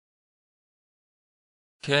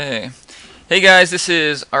Okay. Hey guys, this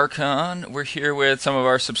is Archon. We're here with some of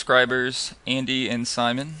our subscribers, Andy and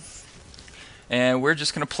Simon. And we're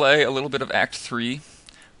just going to play a little bit of Act 3,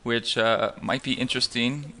 which might be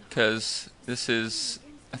interesting because this is,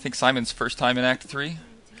 I think, Simon's first time in Act 3.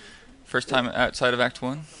 First time outside of Act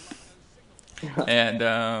 1.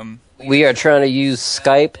 And we are trying to use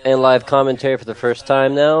Skype and live commentary for the first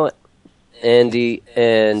time now. Andy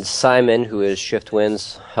and Simon, who is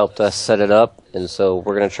Shiftwins, helped us set it up, and so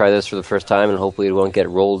we're going to try this for the first time, and hopefully it won't get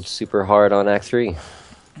rolled super hard on Act 3.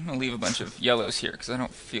 I'm going to leave a bunch of yellows here because I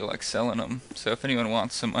don't feel like selling them. So if anyone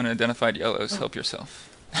wants some unidentified yellows, help yourself.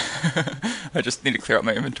 I just need to clear out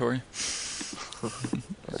my inventory.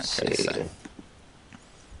 Let's see. So. I'm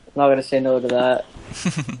not going to say no to that.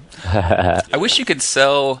 I wish you could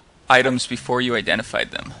sell items before you identified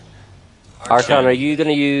them. Archon, are you going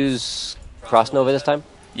to use Cross Nova this time?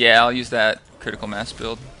 Yeah, I'll use that critical mass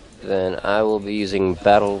build. Then I will be using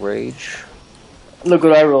Battle Rage. Look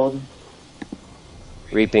what I rolled.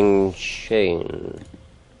 Reaping Chain.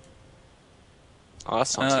 Oh,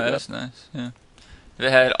 that's not too bad. That's nice, yeah. If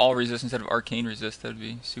it had all resist instead of arcane resist, that would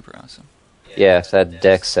be super awesome. Yeah, if that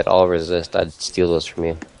dex at all resist, I'd steal those from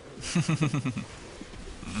you.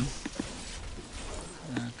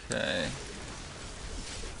 Okay.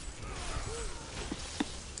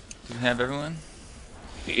 Do we have everyone?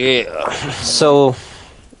 Yeah. So,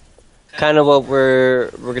 kind of what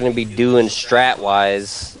we're going to be doing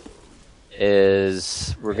strat-wise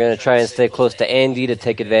is we're going to try and stay close to Andy to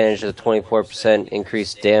take advantage of the 24%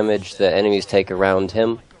 increased damage that enemies take around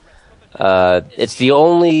him. It's the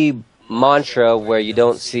only mantra where you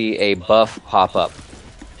don't see a buff pop up.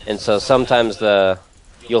 And so sometimes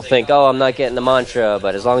you'll think, oh, I'm not getting the mantra,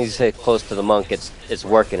 but as long as you stay close to the monk, it's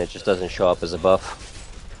working. It just doesn't show up as a buff.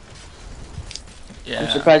 Yeah.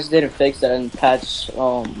 I'm surprised they didn't fix that in patch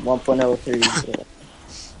 1.03.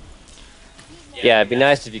 Yeah, it'd be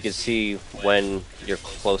nice if you could see when you're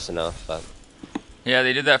close enough. But Yeah,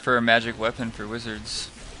 they did that for a magic weapon for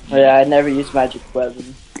wizards. Oh, yeah, I never used magic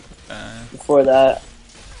weapon before that.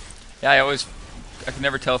 Yeah, I could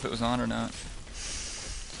never tell if it was on or not.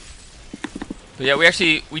 But yeah,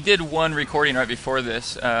 we did one recording right before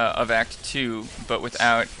this of Act 2, but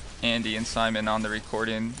without Andy and Simon on the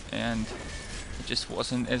recording, and it just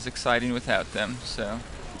wasn't as exciting without them. So.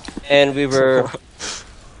 And we were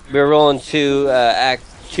rolling to Act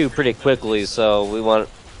 2 pretty quickly, so we want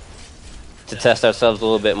to test ourselves a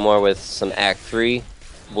little bit more with some Act 3.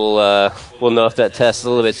 We'll know if that test is a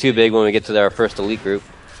little bit too big when we get to our first elite group.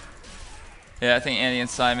 Yeah, I think Andy and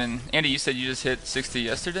Simon. Andy, you said you just hit 60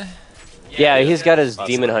 yesterday? Yeah, he's got his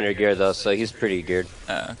Demon Hunter gear though, so he's pretty geared.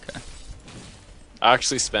 Okay. I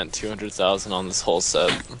actually spent 200,000 on this whole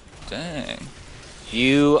set. Dang.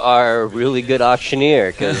 You are a really good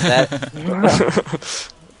auctioneer, because that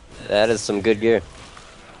is some good gear.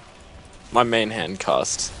 My main hand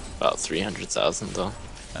cost about 300,000 though.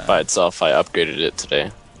 By itself, I upgraded it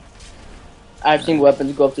today. I've seen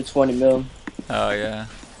weapons go up to 20 mil. Oh yeah.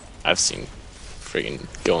 I've seen friggin'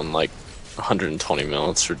 going like 120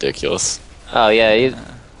 mil. It's ridiculous. Oh yeah,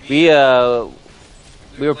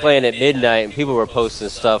 we were playing at midnight, and people were posting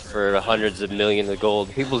stuff for hundreds of millions of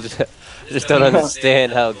gold. People just don't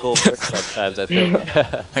understand how gold works sometimes, I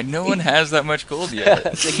think. No one has that much gold yet.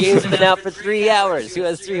 The game's been out for 3 hours. Who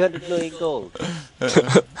has 300 million gold?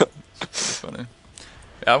 That's funny.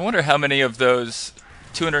 I wonder how many of those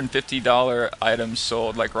 $250 items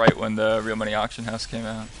sold, like right when the Real Money Auction House came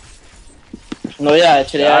out. No, yeah,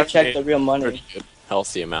 today I I've checked made the real money. Pretty good,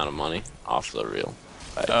 healthy amount of money off the real.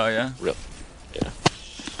 Oh yeah. Real. Yeah.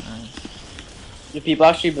 Do people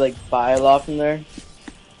actually like buy a lot from there?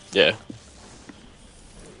 Yeah.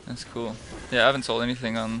 That's cool. Yeah, I haven't sold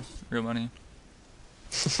anything on Real Money.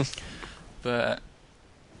 But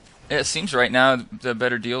it seems right now the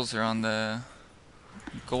better deals are on the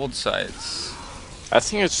gold sites. I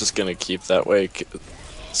think it's just gonna keep that way,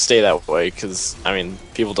 stay that way, because I mean,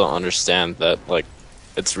 people don't understand that like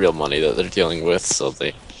it's real money that they're dealing with, so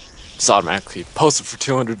they just automatically post it for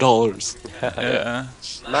 $200. Yeah.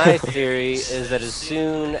 My theory is that as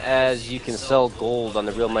soon as you can sell gold on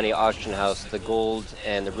the Real Money Auction House, the gold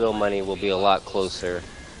and the real money will be a lot closer.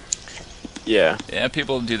 Yeah. Yeah,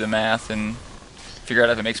 people do the math and figure out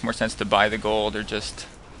if it makes more sense to buy the gold or just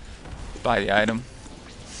buy the item.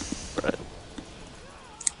 Right.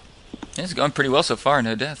 Yeah, it's going pretty well so far,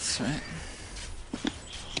 no deaths, right?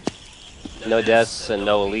 No deaths and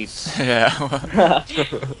no elites. Yeah,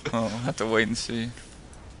 well, we'll have to wait and see.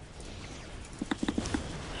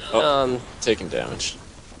 Oh, taking damage.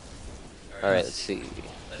 Alright, let's see.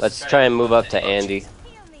 Let's try and move up to Andy.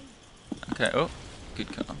 Okay, oh,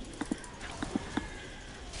 good call.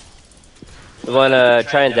 We want to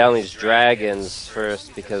try and down these dragons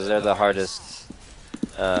first because they're the hardest.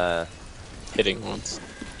 Hitting ones.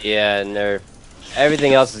 Yeah, and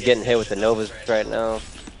everything else is getting hit with the Novas right now.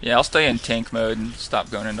 Yeah, I'll stay in tank mode and stop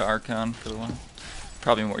going into Archon for a while.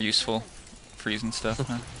 Probably more useful, freezing stuff.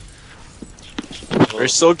 Huh? Are you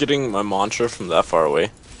still getting my mantra from that far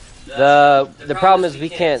away? The problem is we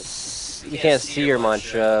can't see your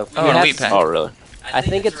mantra. Oh, an elite pack. Oh, really? I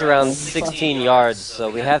think it's around 16 yards, so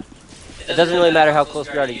we have. It doesn't really matter how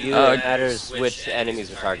close we are to you. It matters which enemies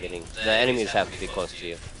we're targeting. The enemies have to be close to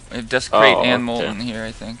you. We have Desecrate Oh, and okay. Molten here,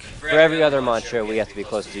 I think. For every other mantra, we have to be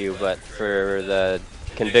close to you, but for the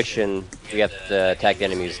conviction, we have to attack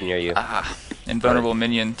enemies near you. Ah, invulnerable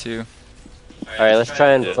minion too. Alright, let's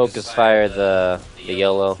try and focus fire the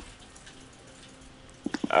yellow.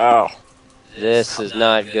 Ow. This is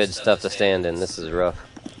not good stuff to stand in. This is rough.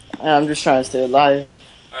 I'm just trying to stay alive.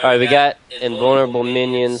 Alright, we got invulnerable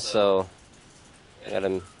minions, so I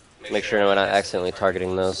gotta make sure we're not accidentally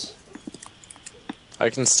targeting those. I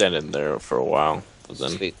can stand in there for a while, but then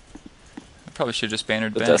Sweet. I probably should have just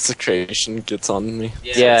bannered the back. desecration gets on me.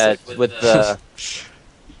 Yeah, with the...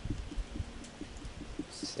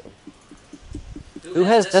 Who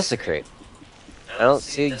has Desecrate? I don't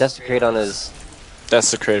see Desecrate on his...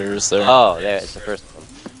 Desecrator is there. Oh, there, it's the first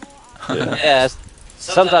one. Yeah,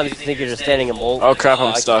 sometimes you think you're just standing in bolt. Oh crap,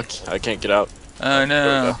 I'm stuck. I can't get out. Oh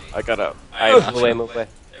no. I got out. Alright, move away, move away.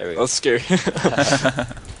 There we go. That's scary.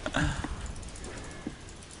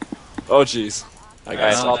 Oh jeez. I got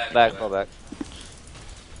Alright, out. fall back, fall back.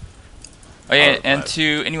 Oh yeah, and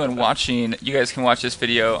to anyone watching, you guys can watch this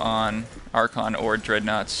video on Archon or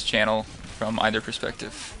DreadNought's channel from either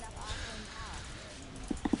perspective.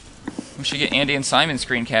 We should get Andy and Simon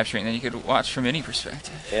screen capturing, then you could watch from any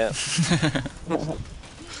perspective. Yeah.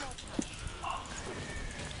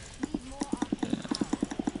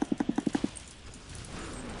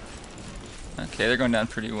 Okay, they're going down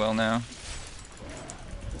pretty well now.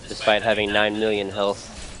 Despite having 9 million health.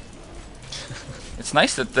 It's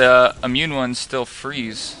nice that the immune ones still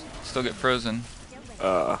freeze, still get frozen.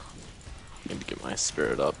 Need to get my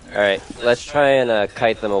spirit up. Alright, let's try and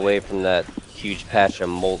kite them away from that huge patch of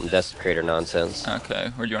molten desecrator nonsense.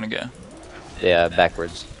 Okay, where do you want to go? Yeah,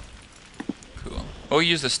 backwards. Cool. Oh, you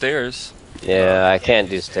use the stairs. Yeah, I can't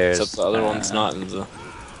do stairs. Except the other one's not in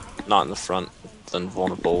the front. The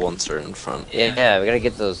vulnerable ones are in front. Yeah, we gotta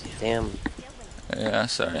get those damn Yeah,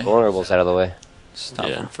 sorry. vulnerables out of the way. Stop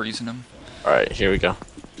Yeah. from freezing them. Alright, here we go.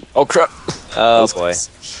 Oh crap! Oh Those boy. guys.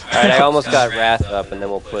 Alright, I almost got Wrath up and then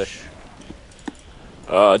we'll push.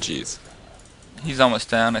 Oh jeez. He's almost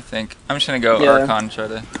down, I think. I'm just gonna go Yeah. Archon and try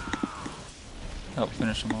to help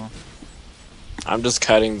finish him off. I'm just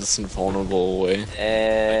kiting this invulnerable away.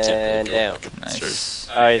 And down. Nice.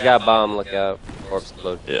 Alright, he's got a bomb, look out. Corpse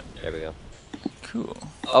explode. Yeah. There we go. Cool.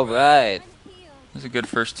 Alright. This is a good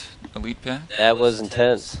first elite pack. That was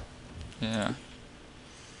intense. Yeah.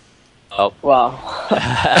 Oh. Wow.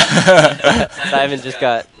 Simon just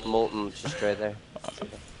got molten just right there.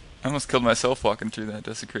 I almost killed myself walking through that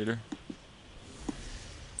desecrator.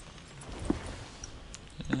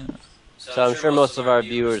 Yeah. So I'm sure most of our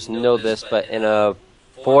viewers know this, but in a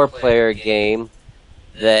 4-player game,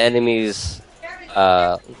 the enemy's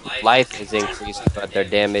life is increased, but their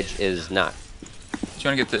damage is not. Do you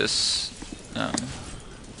want to get this?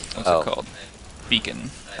 What's Oh. it called?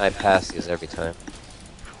 Beacon. I pass these every time.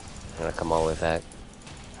 I'm gonna come all the way back.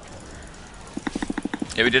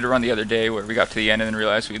 Yeah, we did a run the other day where we got to the end and then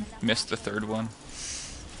realized we'd missed the third one.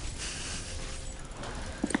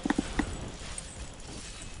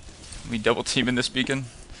 We double teaming this beacon,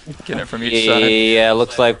 getting it from each side. Yeah,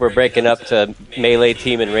 looks like we're breaking up to melee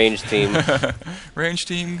team and range team. Range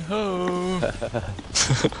team, ho!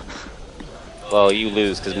 Well, you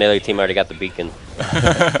lose because melee team already got the beacon.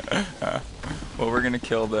 Well, we're gonna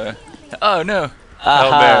kill the. Oh no!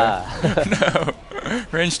 Aha! No!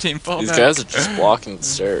 Range team, fall These back. guys are just walking the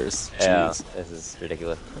stairs. Yeah, Jeez. this is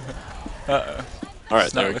ridiculous. Uh-oh. Alright,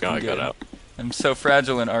 It's not there we go. I looking got good. out. I'm so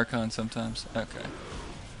fragile in Archon sometimes. Okay.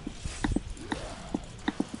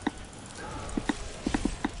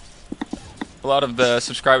 A lot of the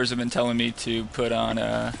subscribers have been telling me to put on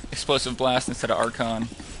Explosive Blast instead of Archon.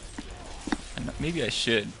 And maybe I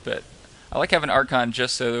should, but I like having Archon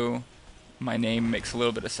just so my name makes a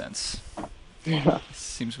little bit of sense. It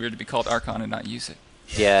seems weird to be called Archon and not use it.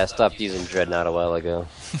 Yeah, I stopped using DreadNought a while ago.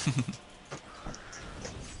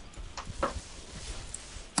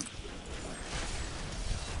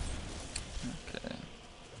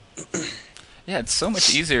 Yeah, it's so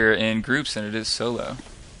much easier in groups than it is solo.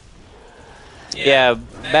 Yeah,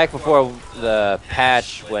 back before the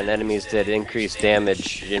patch, when enemies did increased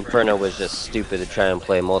damage, Inferno was just stupid to try and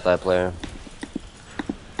play multiplayer.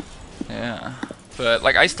 Yeah, but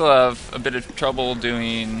like I still have a bit of trouble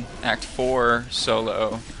doing Act 4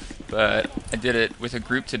 solo, but I did it with a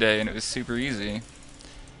group today and it was super easy.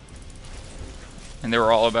 And they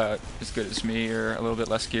were all about as good as me or a little bit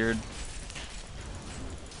less geared.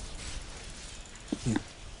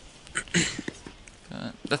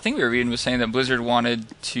 The thing we were reading was saying that Blizzard wanted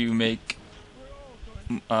to make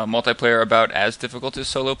multiplayer about as difficult as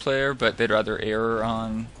solo player, but they'd rather err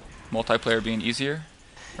on multiplayer being easier.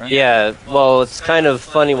 Right? Yeah, well, it's kind of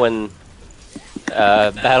funny when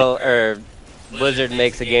Blizzard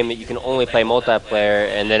makes a game that you can only play multiplayer,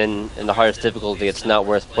 and then in the hardest difficulty, it's not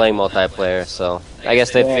worth playing multiplayer. So I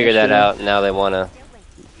guess they figured that out, and now they want to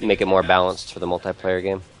make it more balanced for the multiplayer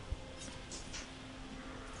game.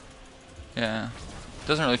 Yeah.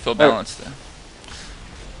 Doesn't really feel balanced though.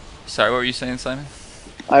 Sorry, what were you saying, Simon?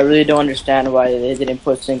 I really don't understand why they didn't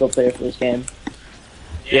put single player for this game.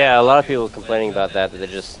 Yeah, a lot of people complaining about that they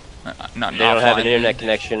just Not they don't have an offline. internet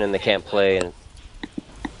connection and they can't play and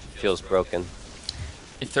it feels broken.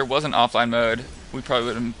 If there was an offline mode, we probably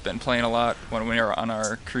would have been playing a lot when we were on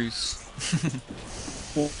our cruise.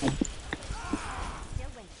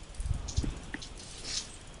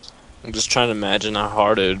 I'm just trying to imagine how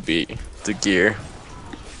hard it would be to gear.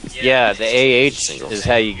 Yeah, the AH is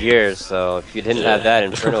how you gear, so if you didn't have that,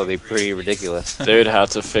 Inferno would be pretty ridiculous. They would have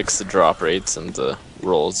to fix the drop rates and the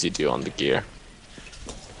rolls you do on the gear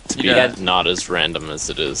to be Yeah. not as random as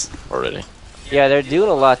it is already. Yeah, they're doing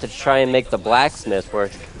a lot to try and make the blacksmith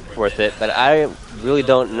worth it, but I really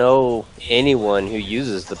don't know anyone who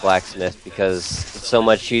uses the blacksmith because it's so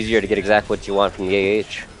much easier to get exactly what you want from the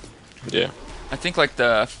AH. Yeah. I think like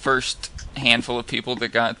the first handful of people that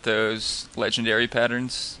got those legendary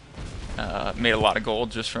patterns made a lot of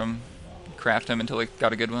gold just from craft them until they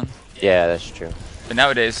got a good one. Yeah, that's true. But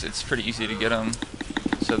nowadays it's pretty easy to get them,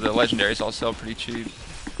 so the legendaries all sell pretty cheap.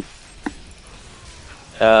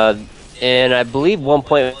 And I believe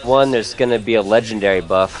 1.1 there's going to be a legendary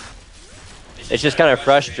buff. It's just kind of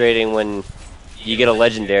frustrating when you get a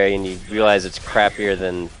legendary and you realize it's crappier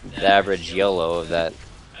than the average yellow of that.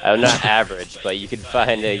 Not average, but you could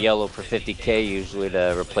find a yellow for 50k usually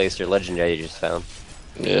to replace your legendary you just found.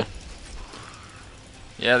 Yeah.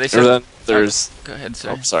 Yeah, they Or said. then there's... Go ahead,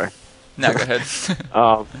 sir. Oh, sorry. No, go ahead.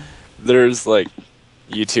 There's like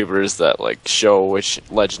YouTubers that like show which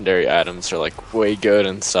legendary items are like way good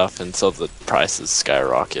and stuff, and so the prices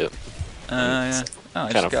skyrocket. Yeah. Oh,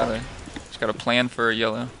 I Kinda just got a plan for a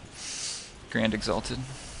yellow. Grand Exalted.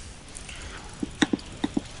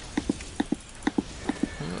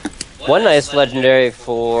 One nice legendary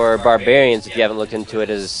for Barbarians, if you haven't looked into it,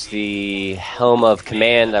 is the Helm of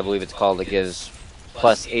Command, I believe it's called. It gives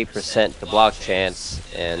plus 8% to block chance,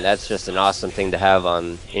 and that's just an awesome thing to have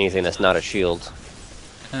on anything that's not a shield.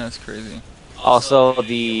 Yeah, that's crazy. Also,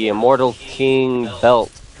 the Immortal King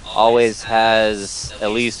belt always has at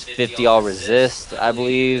least 50 all resist, I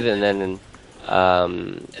believe, and then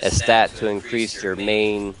a stat to increase your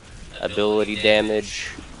main ability damage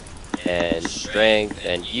and strength,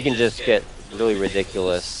 and you can just get really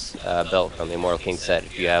ridiculous belt from the Immortal King set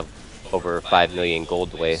if you have over 5 million gold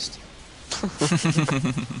to waste.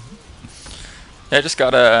 Yeah, I just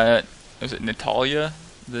got a. Was it Natalia,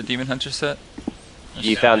 the Demon Hunter set?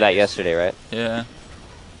 You found that yesterday, right? Yeah.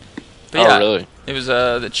 But Oh, yeah, really? it was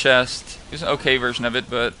the chest. It was an okay version of it,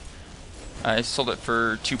 but I sold it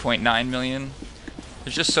for 2.9 million.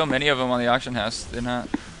 There's just so many of them on the auction house. They're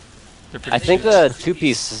pretty I think cheap. the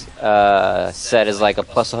two-piece set is like a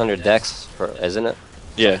plus 100 dex, isn't it?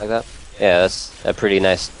 Yeah. Like that? Yeah, that's a pretty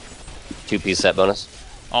nice two-piece set bonus.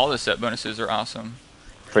 All the set bonuses are awesome.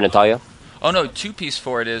 For Natalia? Oh no, two-piece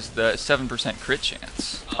for it is the 7% crit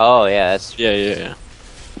chance. Oh, yeah, that's... Yeah.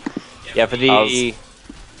 Yeah, for the...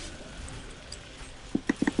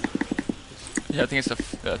 Yeah, I think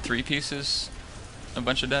it's the 3 pieces, a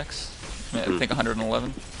bunch of decks. I think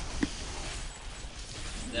 111.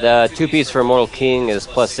 The two-piece for Immortal King is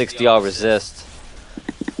plus 60 all resist.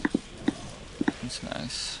 That's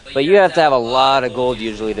nice. But you have to have a lot of gold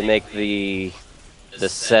usually to make the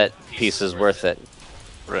set pieces worth it.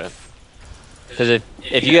 Right. Because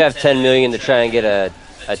if you have 10 million to try and get a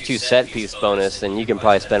 2 set piece bonus, then you can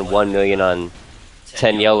probably spend 1 million on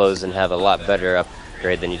 10 yellows and have a lot better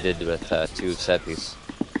upgrade than you did with 2 set piece.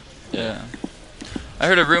 Yeah. I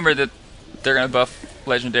heard a rumor that they're going to buff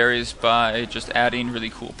legendaries by just adding really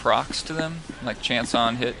cool procs to them, like chance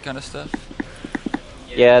on hit kind of stuff.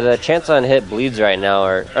 Yeah, the chance on hit bleeds right now,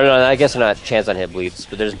 or no, I guess not chance on hit bleeds,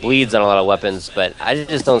 but there's bleeds on a lot of weapons, but I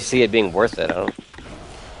just don't see it being worth it. I don't.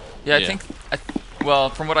 Yeah, I think. Well,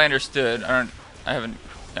 from what I understood, I haven't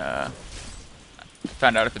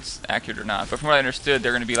found out if it's accurate or not. But from what I understood,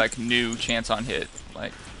 they're going to be like new chance on hit,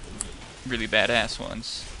 like really badass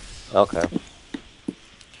ones. Okay.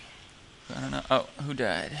 I don't know. Oh, who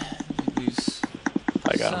died? We lose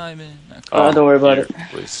I got him. Simon. Okay. Oh, don't worry about it.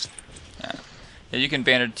 At least. Yeah, you can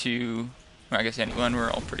ban it to. Well, I guess anyone.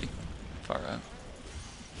 We're all pretty far up.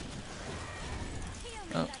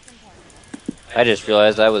 Oh. I just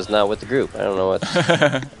realized I was not with the group. I don't know what.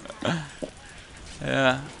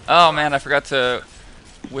 Yeah. Oh man, I forgot to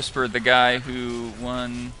whisper the guy who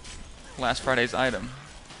won last Friday's item.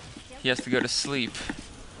 He has to go to sleep,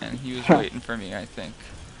 and he was waiting for me, I think.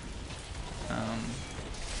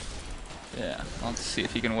 Yeah, I'll have to see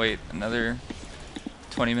if he can wait another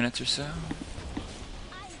 20 minutes or so.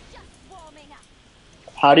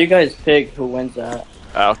 How do you guys pick who wins that?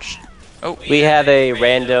 Ouch. Oh, We have a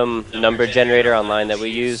random number generator online that we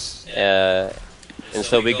use, and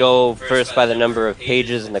so we go first by the number of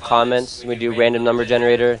pages in the comments. We do random number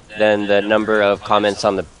generator, then the number of comments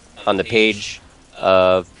on the page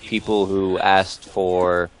of people who asked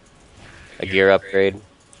for a gear upgrade.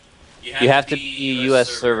 You have to be a U.S.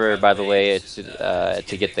 server, by the way,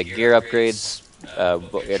 to get the gear upgrades.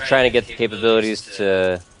 We're trying to get the capabilities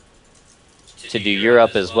to do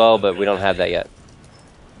Europe as well, but we don't have that yet.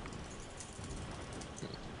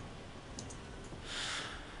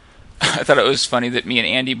 I thought it was funny that me and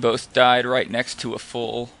Andy both died right next to a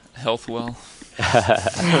full health well.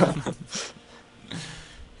 If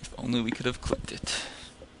only we could have clipped it.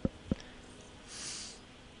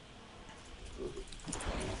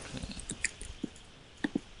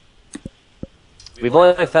 We've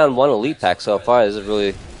only found one elite pack so far. This is a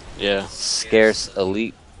really Yeah. scarce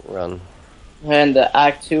elite run. And the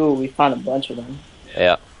Act 2, we found a bunch of them.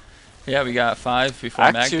 Yeah. Yeah, we got 5 before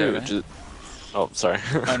Act Magda, 2. right? Oh, sorry.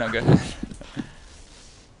 Oh no, go ahead.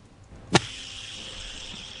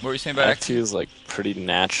 What were you saying about Act 2 is like pretty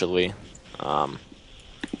naturally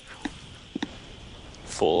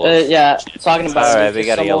full of. Yeah, talking about Alright, it, we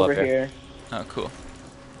got a some yellow over up here. here. Oh, cool.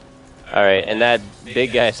 Alright, and that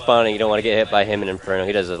big guy spawning, you don't want to get hit by him in Inferno.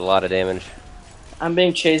 He does a lot of damage. I'm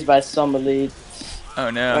being chased by some elite Oh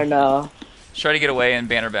right no. now. Let's try to get away and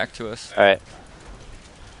banner back to us. Alright.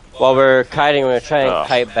 While we're kiting, we're going to try and Oh.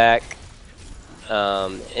 kite back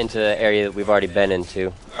into the area that we've already been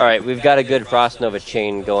into. Alright, we've got a good Frost Nova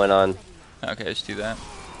chain going on. Okay, let's do that.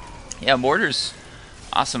 Yeah, mortar's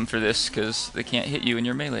awesome for this because they can't hit you in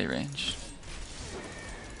your melee range.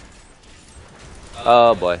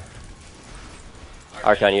 Oh boy.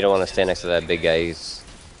 Archon, you don't want to stand next to that big guy. He's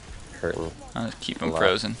hurting. I'll just keep him A lot.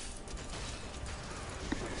 frozen.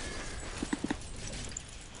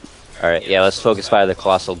 Alright, yeah, let's focus fire the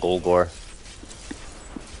Colossal Golgor.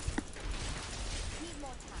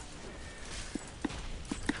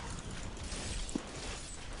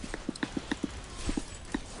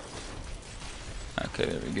 Okay,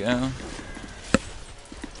 there we go.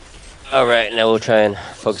 Alright, now we'll try and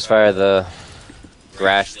focus fire the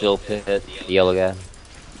Grash Still Pit, the yellow guy.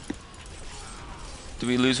 Did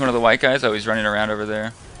we lose one of the white guys? Oh, he's running around over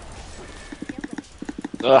there.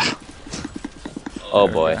 Ugh. Oh There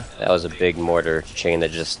we boy, go. that was a big mortar chain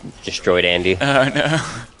that just destroyed Andy. Oh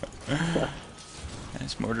no.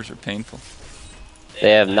 These mortars are painful.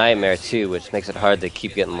 They have Nightmare too, which makes it hard to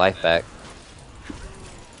keep getting life back.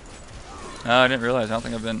 Oh, I didn't realize. I don't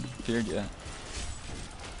think I've been feared yet.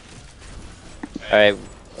 Alright,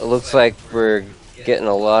 it looks like we're getting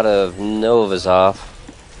a lot of Novas off.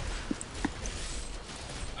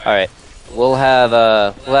 Alright, we'll have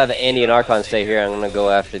Andy and Archon stay here. I'm gonna go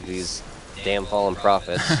after these damn fallen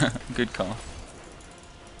prophets. Good call.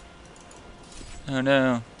 Oh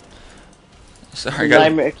no. Sorry, guys.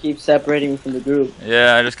 Nightmare keeps separating me from the group.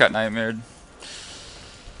 Yeah, I just got nightmared.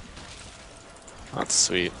 That's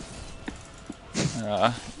sweet.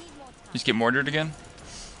 Just get mortared again?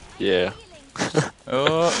 Yeah.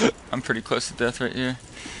 Oh, I'm pretty close to death right here.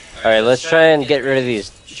 Alright, let's try and get rid of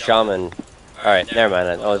these shaman. Alright, never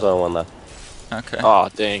mind. Oh, there's only one left. Okay. Oh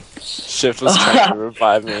dang. Shift was trying to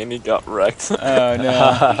revive me and he got wrecked. Oh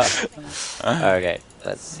no. Okay,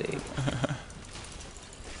 let's see.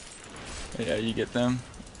 Yeah, you get them.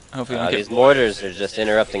 Hopefully I don't These get... mortars are just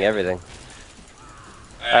interrupting everything.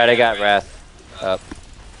 Alright, I got Wrath up.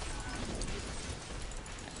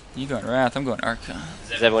 You going Wrath, I'm going Archon.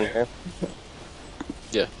 Is everyone here?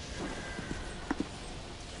 Yeah.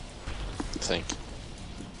 I think.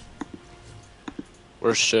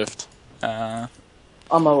 Where's Shift?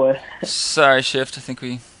 On my way. Sorry, Shift. I think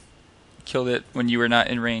we killed it when you were not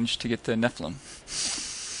in range to get the Nephilim.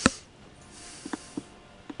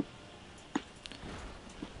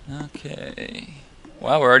 Okay.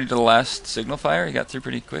 Wow, we're already to the last signal fire. You got through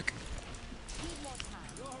pretty quick.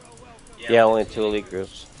 Yeah, only 2 elite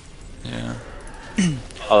groups. Yeah.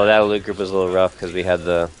 Oh, that elite group was a little rough because we had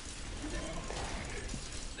the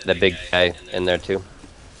big guy in there too.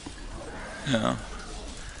 Yeah.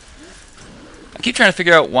 I keep trying to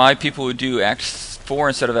figure out why people would do Act 4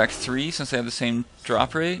 instead of Act 3 since they have the same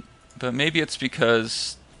drop rate, but maybe it's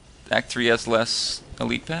because Act 3 has less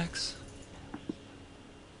elite packs?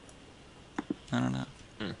 I don't know.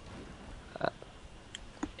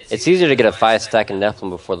 It's easier to get a 5-stack in Nephilim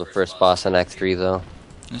before the first boss in Act 3 though.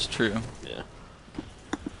 That's true. Yeah.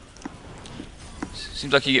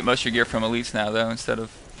 Seems like you get most of your gear from elites now though instead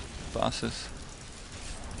of bosses.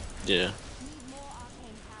 Yeah.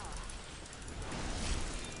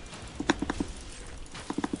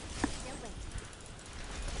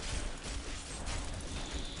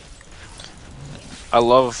 I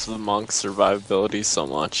love the monk survivability so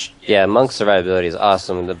much. Yeah, monk survivability is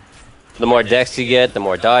awesome. The more dex you get, the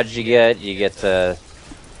more dodge you get. You get to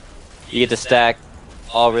stack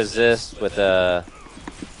all resist with another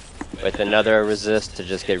resist to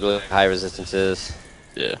just get really high resistances.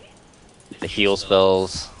 Yeah. The heal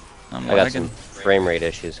spells. I'm I got lagging. some frame rate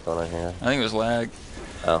issues going on here. I think it was lag.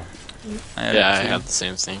 Oh, I had Yeah, I it too. had the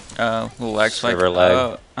same thing. Little lag spike. Server lag.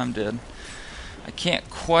 Oh, I'm dead. I can't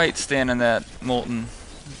quite stand in that molten.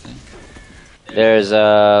 there's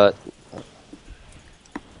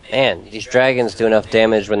man, these dragons do enough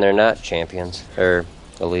damage when they're not champions or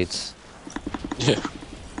elites. Yeah.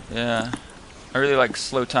 Yeah. I really like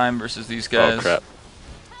slow time versus these guys. Oh crap.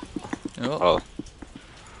 Oh. Oh.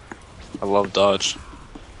 I love dodge.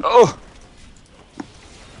 Oh,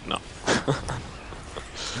 No.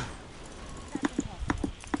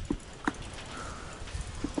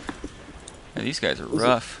 Yeah, these guys are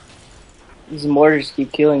rough. These mortars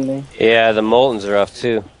keep killing me. yeah, the moltens are rough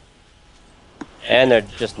too. And their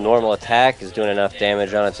just normal attack is doing enough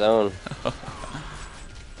damage on its own.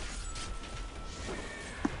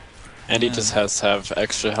 And he just has to have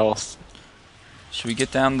extra health. Should we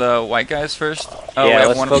get down the white guys first? Oh, we yeah, have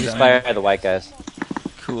let's one of focus them. by the white guys.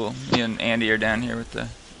 Cool. Me and Andy are down here with the.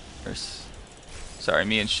 Sorry,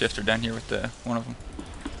 me and Shift are down here with the one of them.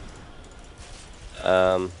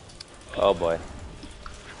 Oh boy.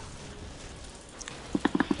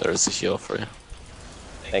 There's a heal for you.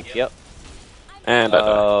 Thank you. And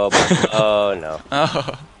I died. Oh no.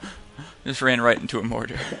 Oh, just ran right into a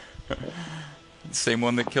mortar. The same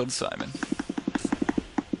one that killed Simon.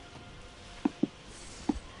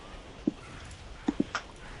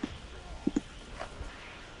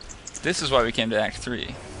 This is why we came to Act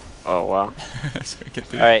 3. Oh wow. So we get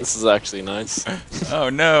through. All right. This is actually nice. Oh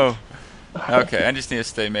no. Okay, I just need to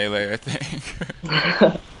stay melee, I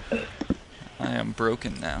think. I am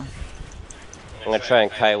broken now. I'm gonna try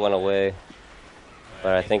and kite one away,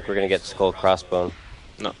 but I think we're gonna get skull crossbone.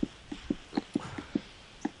 No.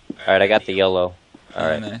 All right, I got the yellow. All Oh,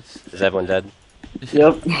 right. nice. Is everyone dead?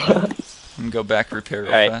 Yep. I'm gonna go back repair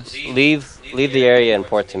real All right. fast. Leave the area and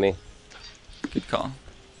port to me. Good call.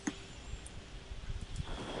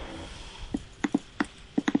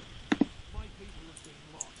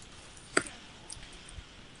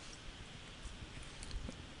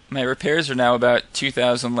 My repairs are now about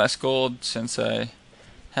 2,000 less gold since I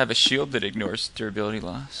have a shield that ignores durability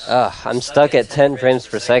loss. I'm stuck at 10 frames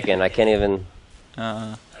per second. I can't even.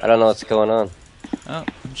 Uh, I don't know what's going on. oh,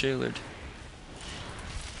 I'm jailered.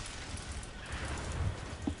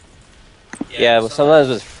 Yeah, but sometimes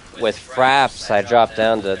with fraps, I drop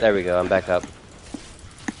down to. There we go. I'm back up.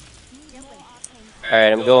 All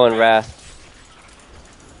right, I'm going Wrath.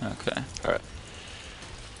 Okay. Alright.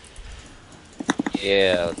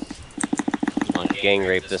 Yeah. Gang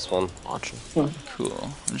rape this one. Launch him.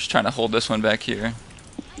 Cool. I'm just trying to hold this one back here.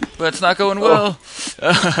 But it's not going well.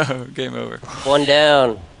 Oh, game over. One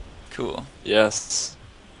down. Cool. Yes.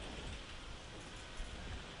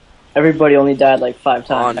 Everybody only died like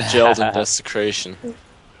 5 On times. gelled and desecration. I'm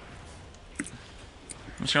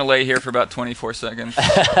just gonna lay here for about 24 seconds.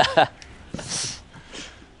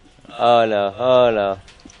 Oh no. Oh no.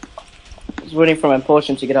 I was waiting for my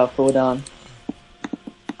potion to get out full down.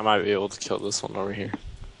 I might be able to kill this one over here.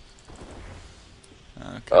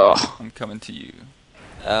 Okay. Oh. I'm coming to you.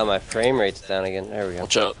 Oh, my frame rate's down again. There we go.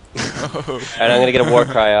 Watch out. Oh, Alright, I'm gonna get a war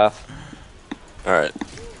cry off. Alright.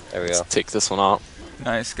 There we go. Let's take this one out.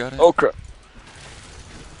 nice, got it. Oh crap.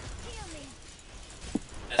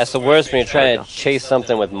 That's the worst when you're There we trying go. to chase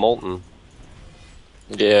something with molten.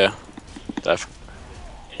 Yeah. Definitely.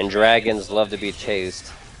 And dragons love to be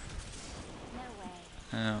chased.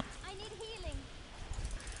 Yeah.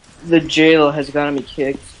 The jail has gotten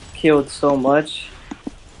me killed so much.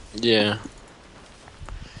 Yeah.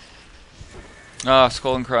 Ah,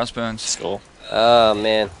 skull and crossbones. Skull. Oh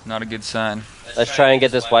man. Not a good sign. Let's try and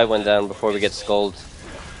get this white one down before we get scolded.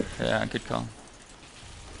 Yeah, good call.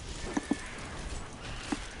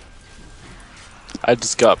 I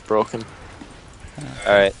just got broken.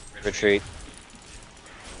 Alright, retreat.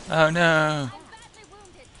 Oh no.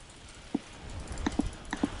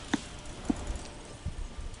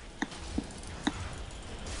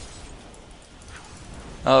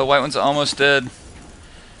 Oh, the white one's almost dead.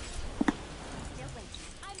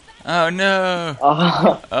 Oh no.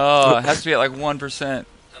 Oh, it has to be at like 1%.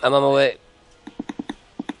 I'm on my way.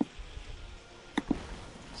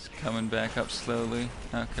 It's coming back up slowly.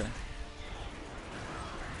 Okay.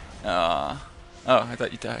 Oh, I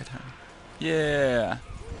thought you died. Huh? Yeah.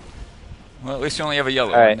 Well, at least you only have a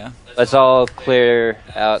yellow Alright, one now. let's all clear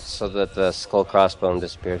out so that the skull crossbone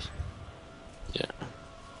disappears. Yeah.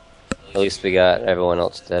 At least we got everyone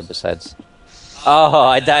else dead besides... Oh,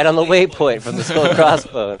 I died on the waypoint from the skull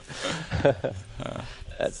crossbone.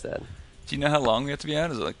 That's sad. Do you know how long we have to be out?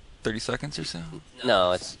 Is it like 30 seconds or so?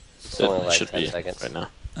 No, it's only It like should 10 be seconds. right now.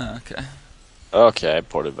 Oh, okay. Okay, I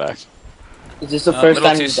ported back. Is this the A first little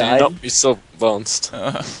time too you soon. died? Nope, he's still bounced.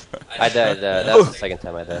 I died, that was the second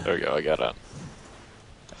time I died. There we go, I got out.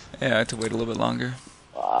 Yeah, I had to wait a little bit longer.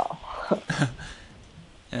 Wow.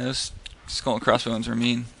 Yeah, those skull and crossbones are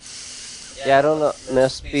mean. Yeah, I don't know, it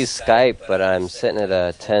must be Skype, but I'm sitting at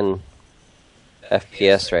a 10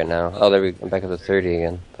 FPS right now. Oh, there we go, I'm back up to 30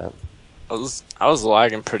 again. But. I was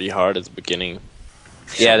lagging pretty hard at the beginning.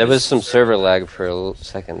 Yeah, there was some server lag for a little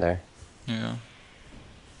second there. Yeah.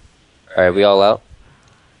 Alright, we all out?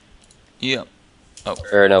 Yep. Oh.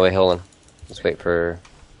 Or no, wait, hold on. Let's wait for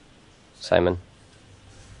Simon.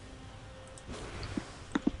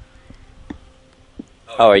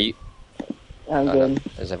 Oh, are you? I'm good.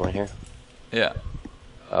 Is everyone here? Yeah.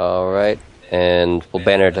 Alright, and we'll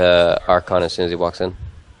banner to Archon as soon as he walks in.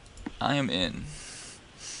 I am in.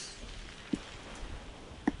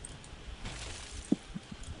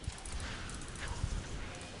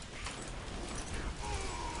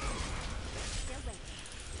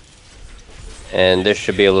 And this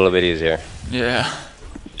should be a little bit easier. Yeah.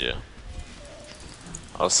 Yeah.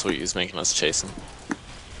 Oh, sweet, he's making us chase him.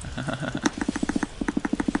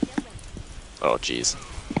 Oh, jeez.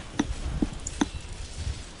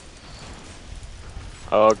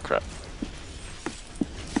 Oh, crap.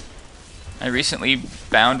 I recently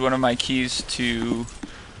bound one of my keys to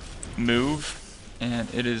move, and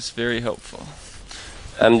it is very helpful.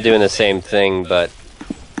 I'm doing the same thing, but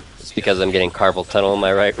it's because I'm getting carpal tunnel in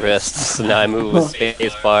my right wrist, so now I move with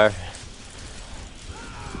space bar.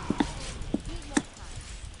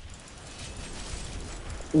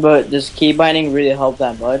 But does key binding really help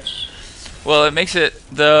that much? Well, it makes it,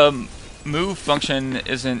 the move function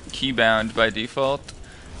isn't key bound by default,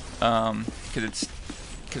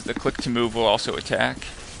 because the click to move will also attack.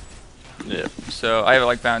 Yeah. So I have it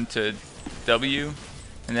like bound to W,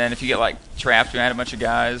 and then if you get like trapped behind a bunch of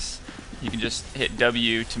guys, you can just hit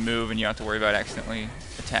W to move, and you don't have to worry about accidentally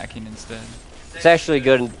attacking instead. It's actually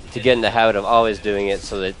good to get in the habit of always doing it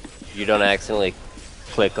so that you don't accidentally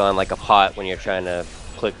click on like a pot when you're trying to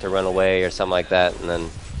click to run away or something like that and then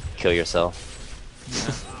kill yourself.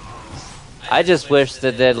 I just wish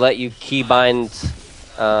that they'd let you keybind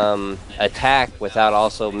attack without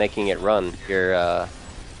also making it run your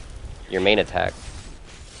main attack.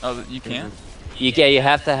 Oh, you can? You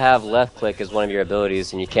have to have left click as one of your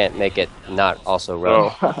abilities, and you can't make it not also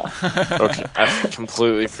run. Oh. Okay, I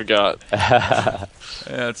completely forgot. Yeah,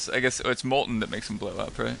 I guess it's Molten that makes them blow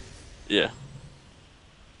up, right? Yeah.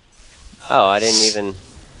 Oh, I didn't even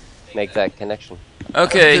make that connection.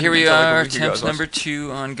 Okay, here we Until like a are, Oh, attempt week ago, it was number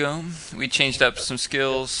 2 on Ghom. We changed up some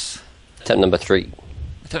skills. Attempt number 3.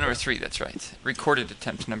 Attempt number 3, that's right. Recorded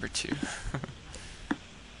attempt number 2.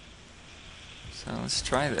 So let's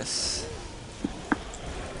try this.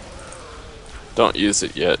 Don't use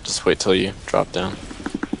it yet, just wait till you drop down.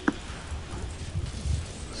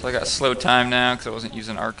 So I got slow time now because I wasn't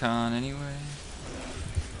using Archon anyway.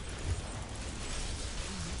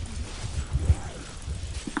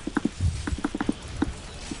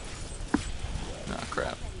 Oh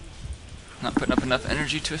crap. Not putting up enough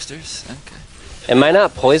energy twisters. Okay. Am I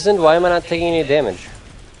not poisoned? Why am I not taking any damage?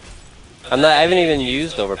 I haven't even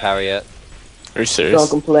used Overpower yet. Are you serious? Don't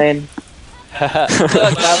complain. Look,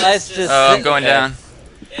 my life's just Oh, I'm sitting going there. down.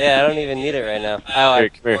 Yeah, I don't even need it right now. Oh, Here,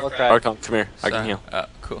 come we'll here. cry. Archon, come here. I can Sorry. heal. Oh,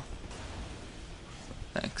 cool.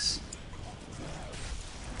 Thanks.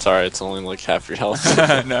 Sorry, it's only like half your health.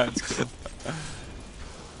 No, it's cool.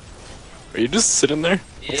 Are you just sitting there?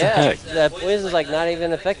 What the Yeah, heck? that poison is like not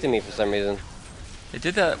even affecting me for some reason. It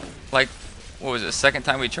did that, like, what was it, second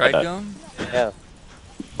time we tried Okay. Ghom? Yeah.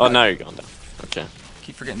 Oh, now you're going down. Okay.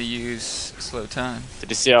 Keep forgetting to use slow time. Did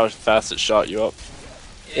you see how fast it shot you up?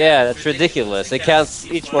 Yeah, that's ridiculous. It counts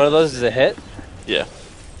each one of those as a hit? Yeah.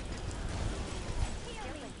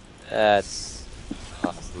 That's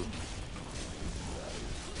awesome.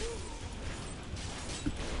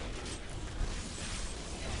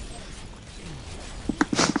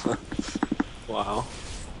 Wow.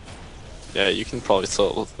 Yeah, you can probably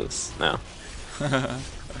solo this now.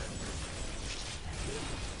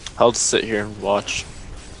 I'll just sit here and watch.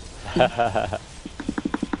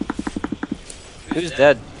 Who's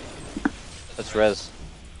dead? That's Rez.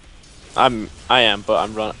 I am, but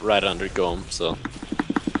I'm right under Ghom, so.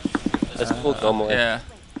 That's cool, Ghom away. Yeah.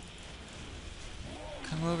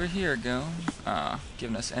 Come over here, Ghom.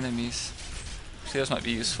 Giving us enemies. See, those might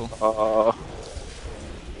be useful.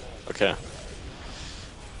 Okay.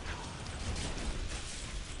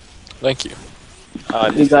 Thank you.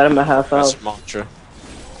 You got him at half That's health. mantra.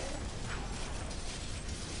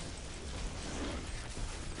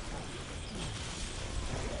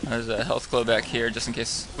 There's a health glow back here, just in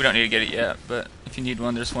case. We don't need to get it yet, but if you need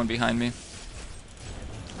one, there's one behind me.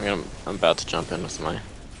 I'm about to jump in with my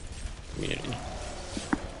community.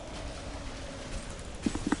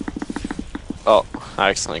 Oh, I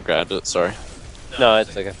accidentally grabbed it, sorry. No,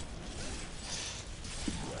 it's okay.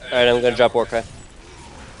 Alright, I'm gonna drop Warcry.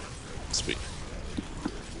 Sweet.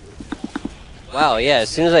 Wow, yeah, as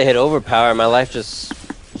soon as I hit Overpower, my life just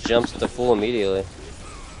jumps to full immediately.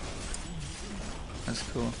 That's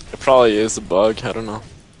cool. It probably is a bug, I don't know.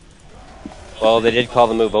 Well, they did call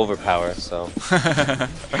the move Overpower, so.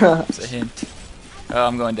 It's a hint. Oh,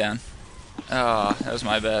 I'm going down. Oh, that was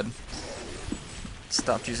my bad.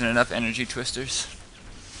 Stopped using enough energy twisters.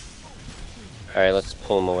 Alright, let's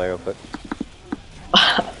pull him away real quick.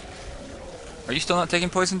 Are you still not taking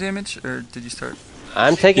poison damage, or did you start?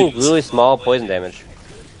 I'm taking really small poison damage.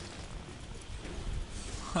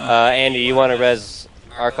 Andy, you want to res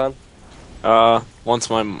Archon? Once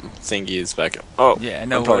my thingy is back up. Oh, Yeah,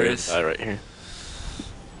 no I'm probably worries. gonna die right here.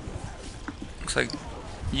 Looks like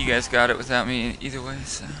you guys got it without me either way,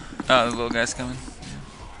 so. Oh, the little guy's coming.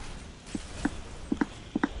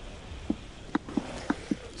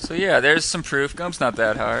 So yeah, there's some proof. Ghom's not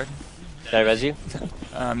that hard. Did I res you?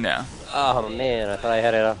 No. Oh man, I thought I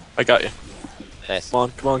had it off. I got you. Nice. Come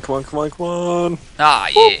on, come on, come on, come on, come on. Ah,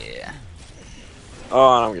 yeah.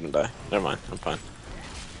 Oh, I'm gonna die. Never mind, I'm fine.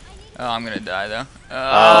 Oh, I'm gonna die though.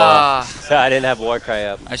 Ah. So I didn't have Warcry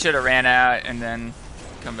up. I should have ran out and then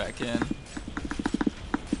come back in.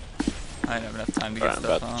 I didn't have enough time to Alright, get I'm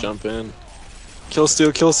stuff about on. to jump in. Kill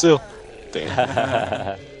steal, kill steal.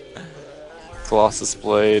 Damn. Colossus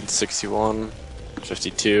Blade, 61,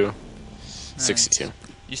 52, 62.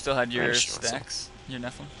 You still had your Nice. stacks? Your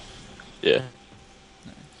Nephilim? Yeah.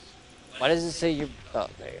 Why does it say you? Oh,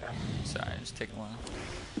 there you go. Sorry, it's taking a while.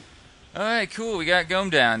 Alright, cool. We got Ghom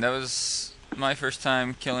down. That was my first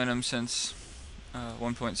time killing him since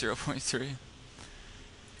 1.0.3.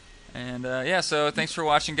 And yeah, so thanks for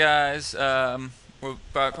watching, guys. We'll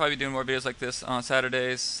probably be doing more videos like this on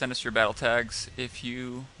Saturdays. Send us your battle tags if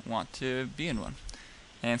you want to be in one.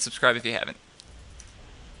 And subscribe if you haven't.